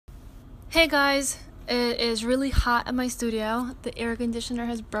Hey guys, it is really hot in my studio. The air conditioner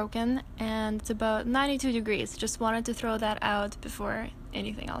has broken and it's about 92 degrees. Just wanted to throw that out before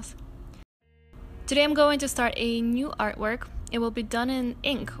anything else. Today I'm going to start a new artwork. It will be done in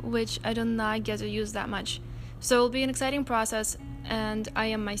ink, which I do not get to use that much. So it will be an exciting process and I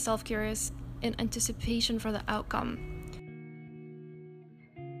am myself curious in anticipation for the outcome.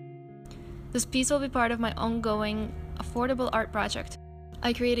 This piece will be part of my ongoing affordable art project.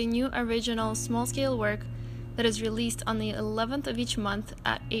 I create a new original small-scale work that is released on the 11th of each month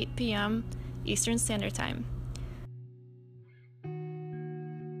at 8 p.m. Eastern Standard Time.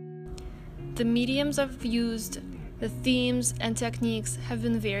 The mediums I've used, the themes and techniques have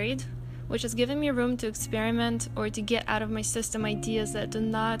been varied, which has given me room to experiment or to get out of my system ideas that do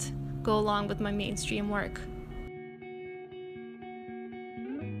not go along with my mainstream work.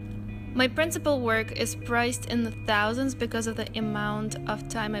 My principal work is priced in the thousands because of the amount of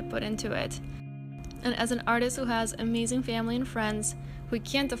time I put into it. And as an artist who has amazing family and friends who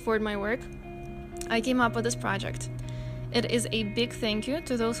can't afford my work, I came up with this project. It is a big thank you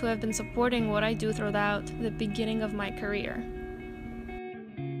to those who have been supporting what I do throughout the beginning of my career.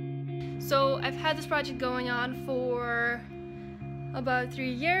 So I've had this project going on for about 3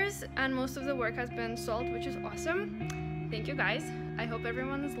 years and most of the work has been sold, which is awesome. Thank you guys. I hope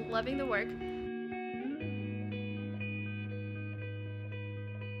everyone is loving the work.